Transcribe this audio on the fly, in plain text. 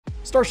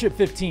Starship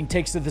 15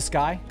 takes to the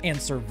sky and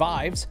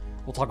survives.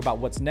 We'll talk about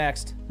what's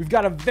next. We've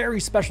got a very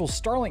special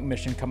Starlink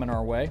mission coming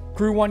our way.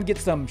 Crew 1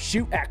 gets some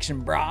shoot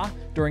action, brah,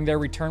 during their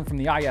return from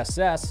the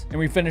ISS. And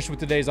we finish with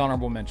today's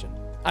honorable mention.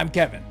 I'm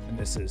Kevin, and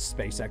this is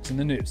SpaceX in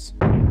the News.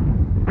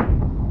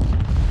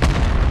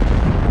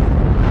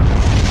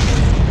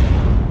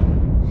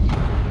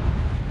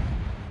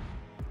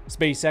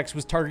 SpaceX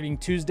was targeting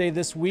Tuesday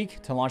this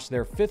week to launch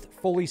their 5th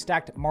fully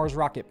stacked Mars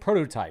rocket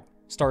prototype,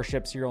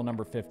 Starship serial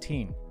number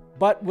 15,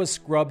 but was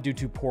scrubbed due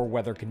to poor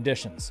weather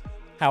conditions.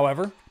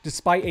 However,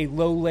 despite a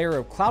low layer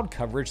of cloud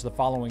coverage the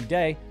following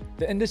day,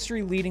 the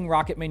industry-leading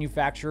rocket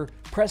manufacturer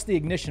pressed the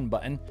ignition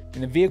button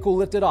and the vehicle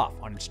lifted off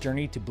on its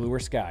journey to bluer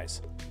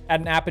skies. At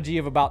an apogee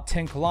of about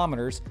 10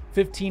 kilometers,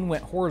 15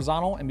 went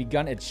horizontal and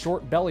begun its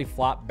short belly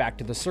flop back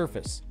to the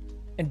surface.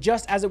 And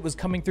just as it was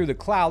coming through the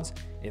clouds,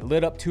 it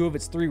lit up 2 of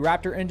its 3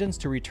 Raptor engines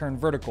to return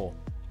vertical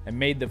and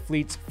made the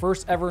fleet's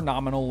first ever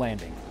nominal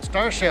landing.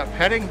 Starship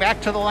heading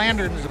back to the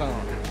landing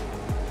zone.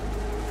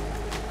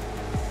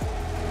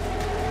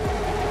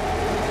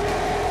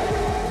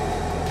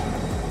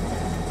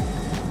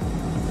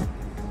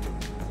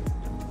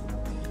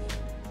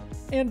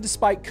 And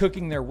despite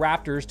cooking their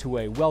Raptors to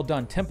a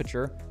well-done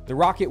temperature, the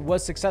rocket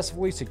was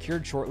successfully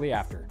secured shortly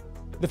after.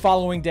 The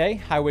following day,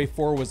 Highway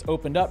 4 was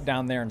opened up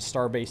down there in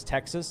Starbase,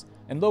 Texas,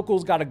 and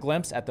locals got a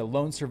glimpse at the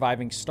lone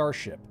surviving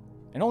Starship.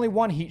 And only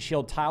one heat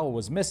shield tile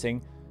was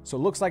missing, so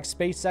it looks like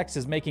SpaceX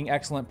is making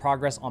excellent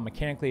progress on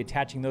mechanically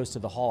attaching those to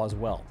the hull as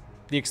well.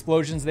 The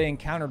explosions they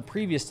encountered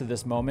previous to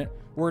this moment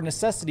were a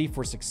necessity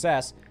for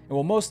success and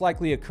will most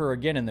likely occur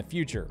again in the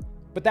future.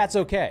 But that's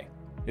okay.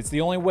 It's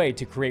the only way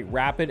to create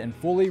rapid and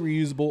fully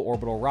reusable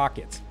orbital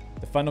rockets,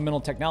 the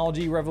fundamental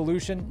technology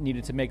revolution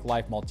needed to make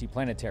life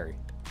multiplanetary.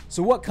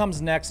 So what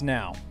comes next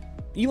now?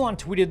 Elon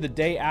tweeted the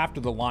day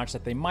after the launch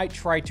that they might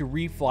try to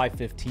refly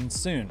 15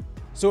 soon.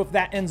 So if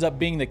that ends up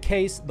being the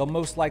case, they'll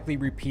most likely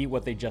repeat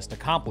what they just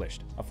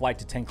accomplished, a flight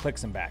to 10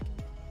 clicks and back.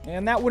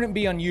 And that wouldn't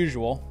be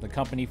unusual. The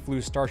company flew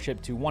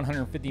Starship to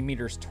 150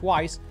 meters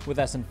twice with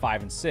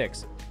SN5 and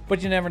 6.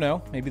 But you never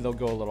know, maybe they'll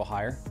go a little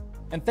higher.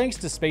 And thanks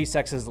to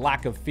SpaceX's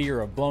lack of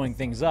fear of blowing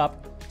things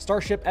up,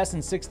 Starship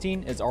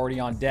SN16 is already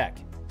on deck,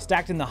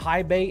 stacked in the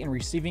high bay and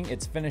receiving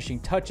its finishing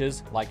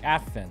touches like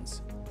aft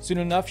fins. Soon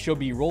enough, she'll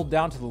be rolled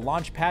down to the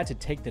launch pad to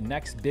take the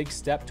next big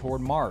step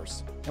toward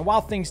Mars. And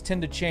while things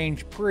tend to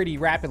change pretty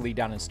rapidly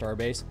down in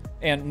Starbase,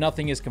 and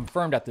nothing is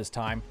confirmed at this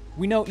time,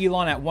 we know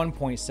Elon at one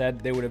point said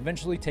they would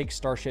eventually take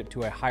Starship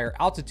to a higher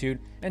altitude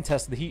and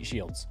test the heat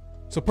shields.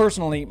 So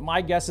personally,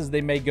 my guess is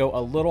they may go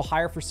a little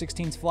higher for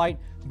 16's flight,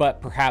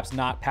 but perhaps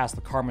not past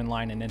the Kármán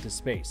line and into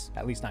space,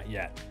 at least not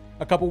yet.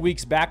 A couple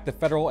weeks back, the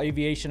Federal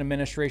Aviation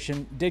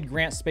Administration did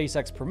grant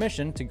SpaceX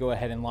permission to go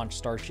ahead and launch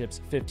Starships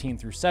 15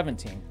 through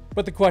 17.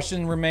 But the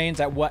question remains,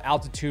 at what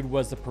altitude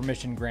was the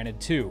permission granted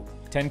to?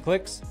 10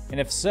 clicks? And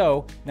if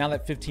so, now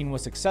that 15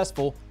 was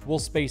successful, will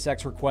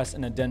SpaceX request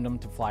an addendum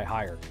to fly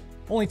higher?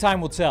 Only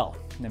time will tell,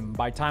 and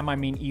by time I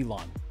mean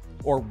Elon,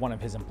 or one of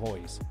his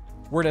employees.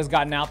 Word has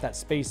gotten out that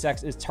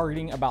SpaceX is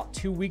targeting about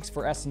 2 weeks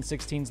for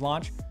SN16's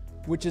launch,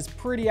 which is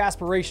pretty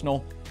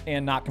aspirational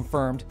and not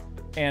confirmed,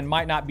 and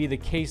might not be the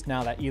case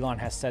now that Elon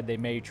has said they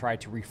may try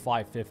to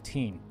refly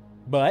 15.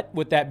 But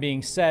with that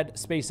being said,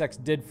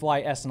 SpaceX did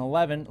fly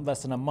SN11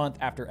 less than a month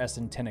after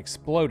SN10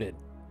 exploded.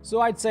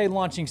 So I'd say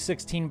launching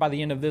 16 by the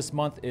end of this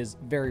month is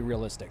very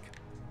realistic.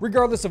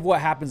 Regardless of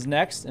what happens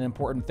next, an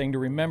important thing to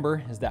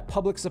remember is that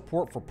public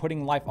support for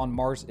putting life on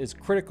Mars is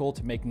critical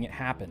to making it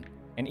happen.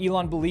 And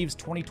Elon believes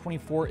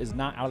 2024 is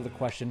not out of the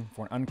question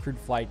for an uncrewed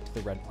flight to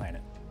the Red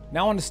Planet.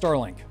 Now on to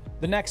Starlink.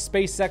 The next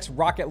SpaceX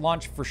rocket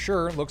launch for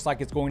sure looks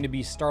like it's going to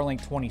be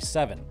Starlink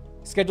 27,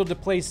 scheduled to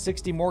place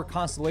 60 more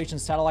Constellation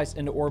satellites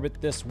into orbit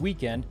this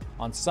weekend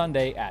on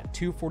Sunday at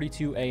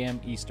 2:42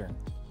 a.m. Eastern.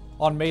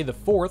 On May the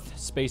 4th,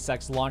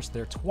 SpaceX launched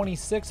their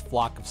 26th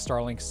flock of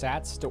Starlink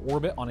sats to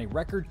orbit on a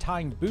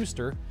record-tying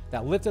booster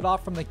that lifted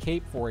off from the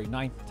Cape for a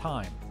 9th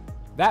time.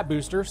 That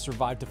booster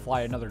survived to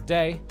fly another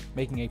day,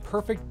 making a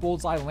perfect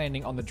bullseye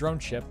landing on the drone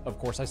ship, Of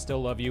Course I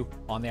Still Love You,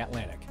 on the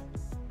Atlantic.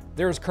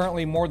 There is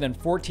currently more than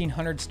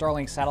 1,400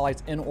 Starlink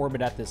satellites in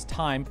orbit at this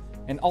time,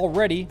 and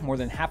already more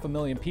than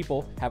 500,000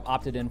 people have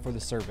opted in for the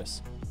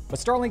service. But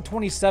Starlink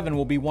 27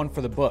 will be one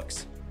for the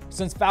books.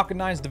 Since Falcon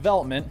 9's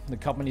development, the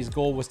company's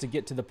goal was to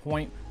get to the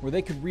point where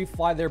they could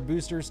refly their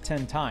boosters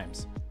 10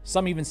 times.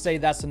 Some even say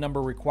that's the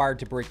number required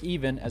to break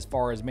even as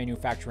far as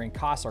manufacturing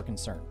costs are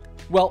concerned.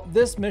 Well,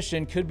 this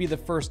mission could be the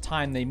first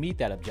time they meet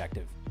that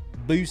objective.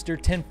 Booster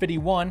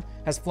 1051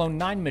 has flown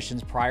 9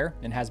 missions prior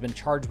and has been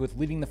charged with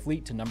leading the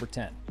fleet to number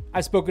 10.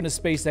 I've spoken to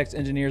SpaceX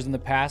engineers in the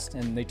past,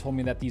 and they told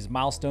me that these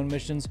milestone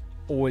missions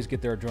always get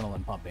their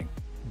adrenaline pumping.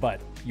 But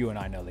you and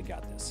I know they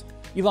got this.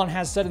 Elon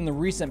has said in the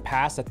recent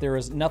past that there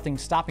is nothing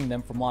stopping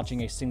them from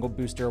launching a single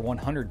booster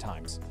 100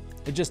 times.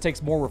 It just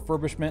takes more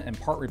refurbishment and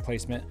part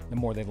replacement the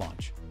more they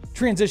launch.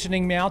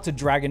 Transitioning now to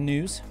Dragon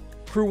news.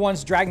 Crew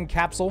 1's Dragon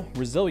capsule,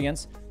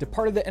 Resilience,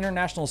 departed the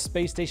International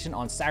Space Station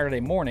on Saturday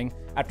morning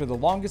after the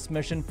longest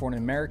mission for an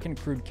American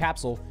crewed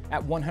capsule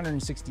at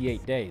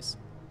 168 days.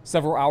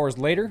 Several hours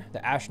later, the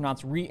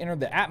astronauts re-entered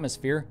the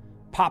atmosphere,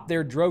 popped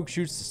their drogue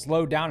chutes to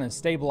slow down and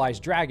stabilize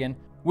Dragon,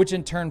 which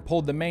in turn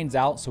pulled the mains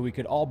out so we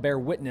could all bear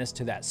witness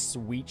to that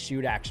sweet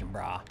shoot action,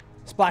 brah.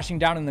 Splashing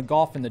down in the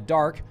Gulf in the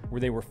dark,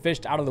 where they were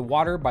fished out of the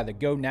water by the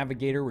Go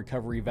Navigator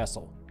recovery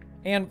vessel.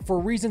 And for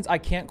reasons I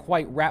can't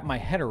quite wrap my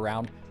head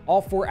around,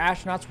 all 4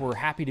 astronauts were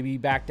happy to be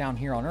back down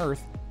here on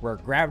Earth, where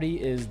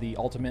gravity is the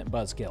ultimate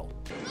buzzkill.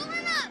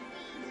 Pulling up!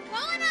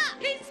 Pulling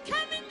up! He's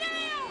coming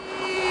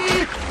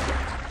down!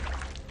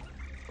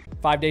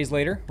 5 days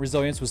later,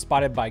 Resilience was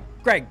spotted by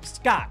Greg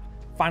Scott,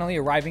 finally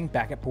arriving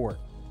back at port.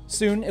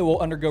 Soon, it will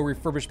undergo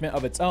refurbishment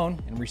of its own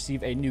and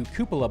receive a new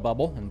cupola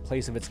bubble in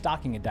place of its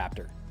docking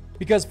adapter.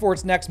 Because for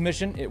its next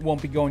mission, it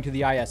won't be going to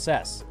the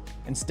ISS.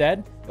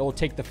 Instead, it will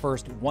take the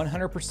first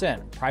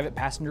 100% private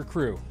passenger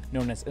crew,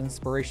 known as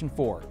Inspiration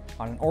 4,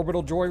 on an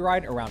orbital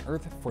joyride around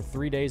Earth for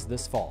 3 days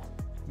this fall.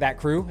 That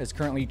crew is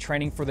currently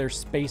training for their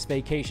space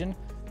vacation.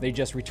 They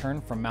just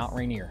returned from Mount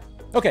Rainier.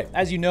 Okay,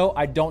 as you know,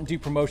 I don't do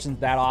promotions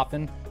that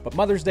often, but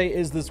Mother's Day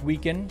is this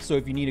weekend, so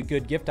if you need a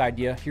good gift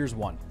idea, here's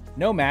one.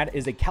 Nomad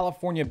is a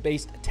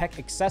California-based tech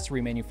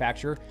accessory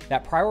manufacturer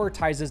that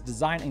prioritizes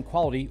design and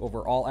quality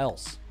over all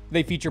else.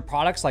 They feature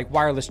products like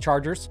wireless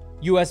chargers,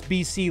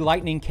 USB-C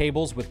lightning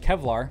cables with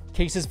Kevlar,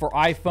 cases for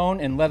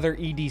iPhone and leather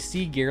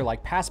EDC gear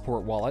like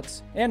passport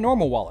wallets, and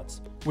normal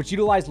wallets, which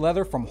utilize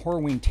leather from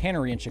Horween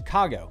Tannery in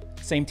Chicago,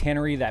 same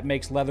tannery that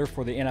makes leather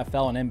for the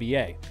NFL and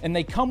NBA. And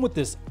they come with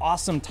this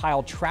awesome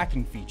tile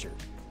tracking feature.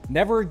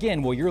 Never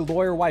again will your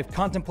lawyer wife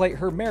contemplate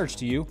her marriage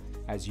to you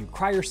as you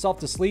cry yourself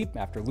to sleep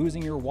after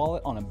losing your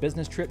wallet on a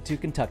business trip to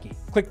Kentucky.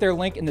 Click their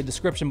link in the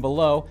description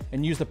below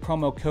and use the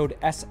promo code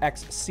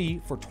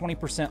SXC for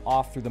 20%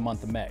 off through the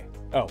month of May.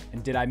 Oh,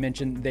 and did I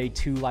mention they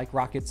too like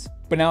rockets?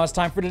 But now it's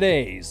time for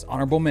today's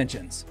honorable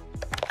mentions.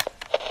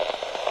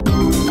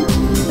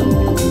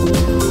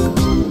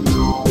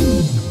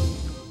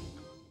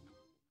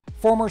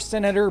 Former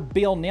Senator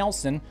Bill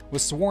Nelson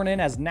was sworn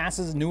in as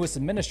NASA's newest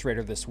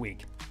administrator this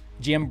week.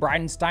 Jim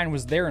Bridenstine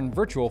was there in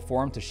virtual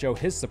form to show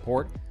his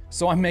support,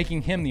 so I'm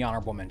making him the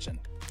honorable mention.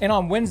 And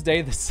on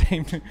Wednesday, the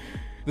same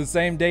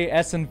day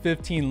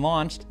SN15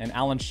 launched and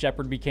Alan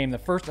Shepard became the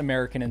first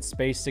American in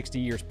space 60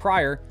 years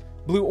prior,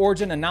 Blue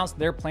Origin announced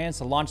their plans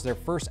to launch their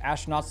first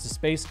astronauts to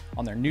space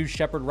on their New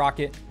Shepard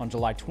rocket on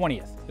July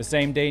 20th, the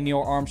same day Neil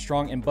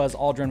Armstrong and Buzz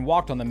Aldrin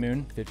walked on the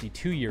moon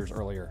 52 years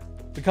earlier.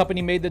 The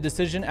company made the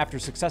decision after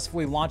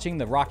successfully launching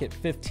the rocket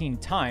 15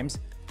 times,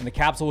 and the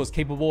capsule was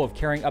capable of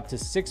carrying up to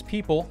 6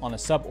 people on a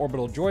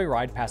suborbital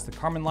joyride past the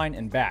Kármán line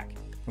and back.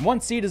 And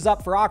one seat is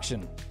up for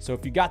auction, so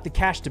if you got the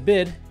cash to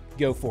bid,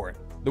 go for it.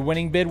 The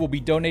winning bid will be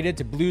donated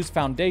to Blues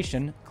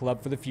Foundation,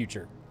 Club for the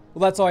Future.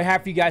 Well, that's all I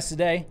have for you guys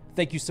today.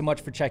 Thank you so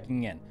much for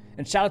checking in.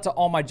 And shout out to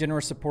all my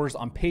generous supporters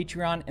on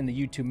Patreon and the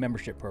YouTube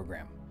membership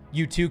program.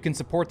 You too can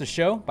support the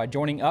show by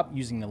joining up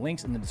using the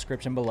links in the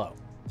description below.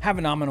 Have a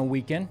phenomenal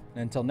weekend,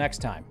 and until next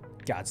time,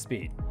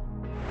 Godspeed.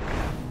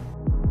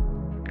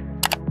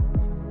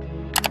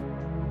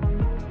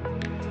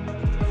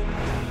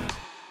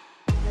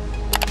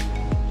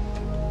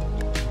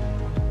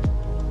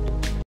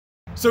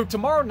 So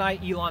tomorrow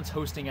night, Elon's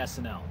hosting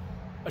SNL,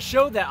 a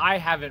show that I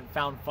haven't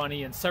found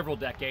funny in several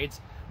decades,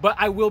 but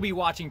I will be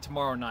watching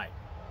tomorrow night.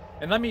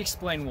 And let me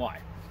explain why.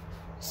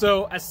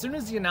 So as soon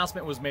as the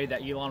announcement was made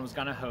that Elon was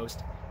gonna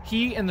host,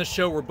 he and the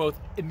show were both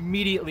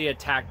immediately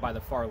attacked by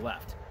the far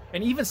left.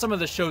 And even some of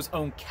the show's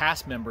own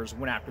cast members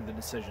went after the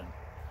decision.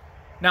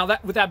 Now,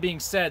 with that being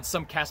said,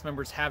 some cast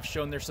members have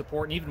shown their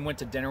support and even went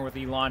to dinner with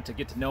Elon to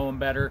get to know him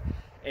better.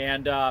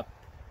 And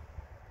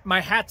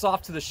my hat's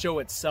off to the show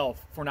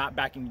itself for not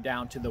backing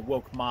down to the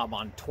woke mob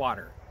on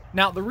Twitter.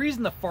 Now, the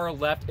reason the far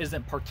left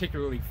isn't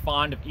particularly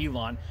fond of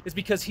Elon is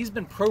because he's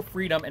been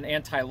pro-freedom and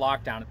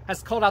anti-lockdown,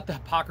 has called out the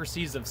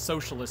hypocrisies of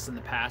socialists in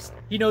the past.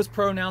 He knows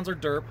pronouns are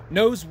derp,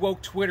 knows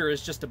woke Twitter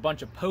is just a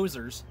bunch of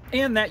posers,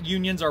 and that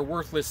unions are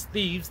worthless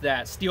thieves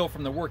that steal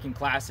from the working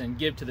class and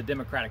give to the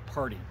Democratic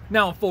Party.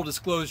 Now, in full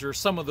disclosure,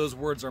 some of those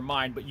words are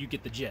mine, but you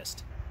get the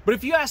gist. But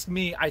if you ask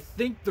me, I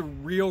think the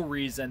real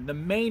reason, the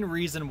main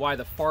reason why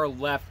the far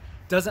left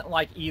doesn't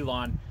like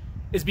Elon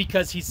is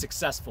because he's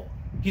successful.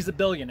 He's a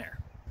billionaire.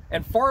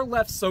 And far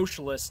left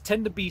socialists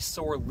tend to be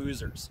sore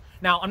losers.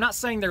 Now, I'm not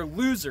saying they're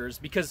losers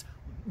because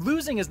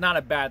losing is not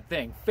a bad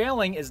thing.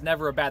 Failing is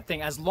never a bad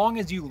thing as long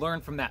as you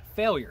learn from that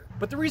failure.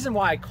 But the reason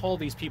why I call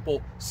these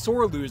people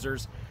sore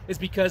losers is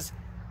because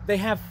they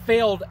have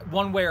failed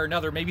one way or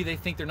another. Maybe they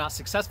think they're not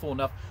successful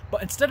enough,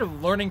 but instead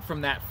of learning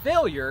from that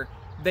failure,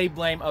 they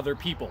blame other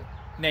people,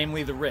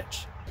 namely the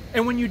rich.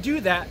 And when you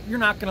do that, you're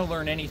not going to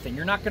learn anything.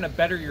 You're not going to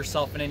better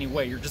yourself in any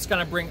way. You're just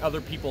going to bring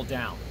other people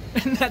down.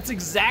 And that's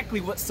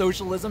exactly what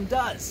socialism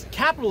does.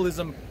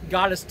 Capitalism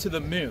got us to the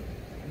moon.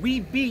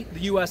 We beat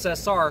the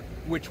USSR,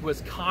 which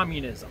was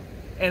communism.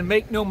 And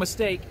make no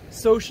mistake,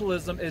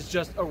 socialism is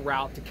just a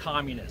route to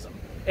communism.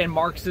 And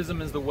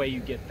Marxism is the way you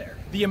get there.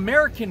 The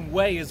American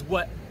way is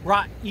what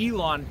brought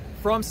Elon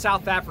from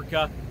South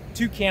Africa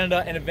to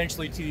Canada and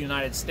eventually to the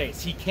United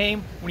States. He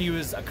came when he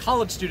was a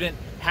college student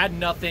had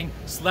nothing,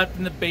 slept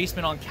in the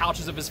basement on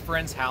couches of his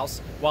friend's house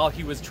while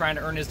he was trying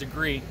to earn his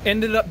degree,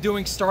 ended up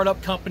doing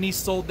startup companies,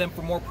 sold them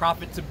for more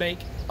profit to make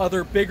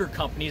other bigger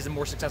companies and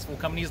more successful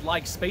companies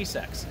like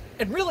SpaceX.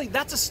 And really,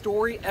 that's a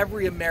story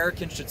every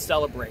American should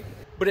celebrate.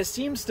 But it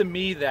seems to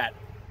me that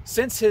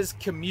since his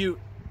commute,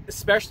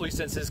 especially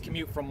since his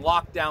commute from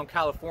lockdown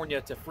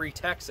California to free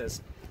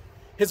Texas,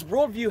 his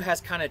worldview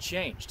has kind of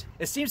changed.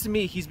 It seems to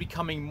me he's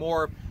becoming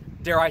more,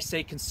 dare I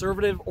say,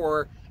 conservative,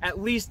 or at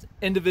least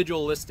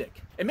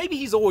individualistic. And maybe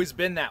he's always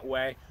been that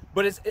way,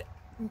 but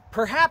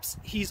perhaps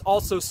he's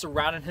also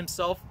surrounded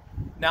himself,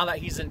 now that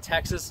he's in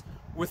Texas,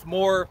 with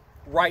more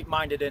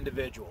right-minded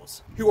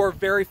individuals who are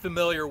very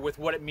familiar with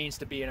what it means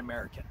to be an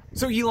American.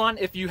 So Elon,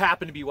 if you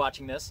happen to be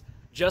watching this,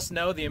 just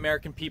know the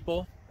American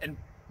people, and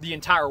the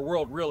entire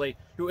world really,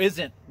 who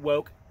isn't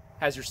woke,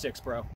 has your six, bro.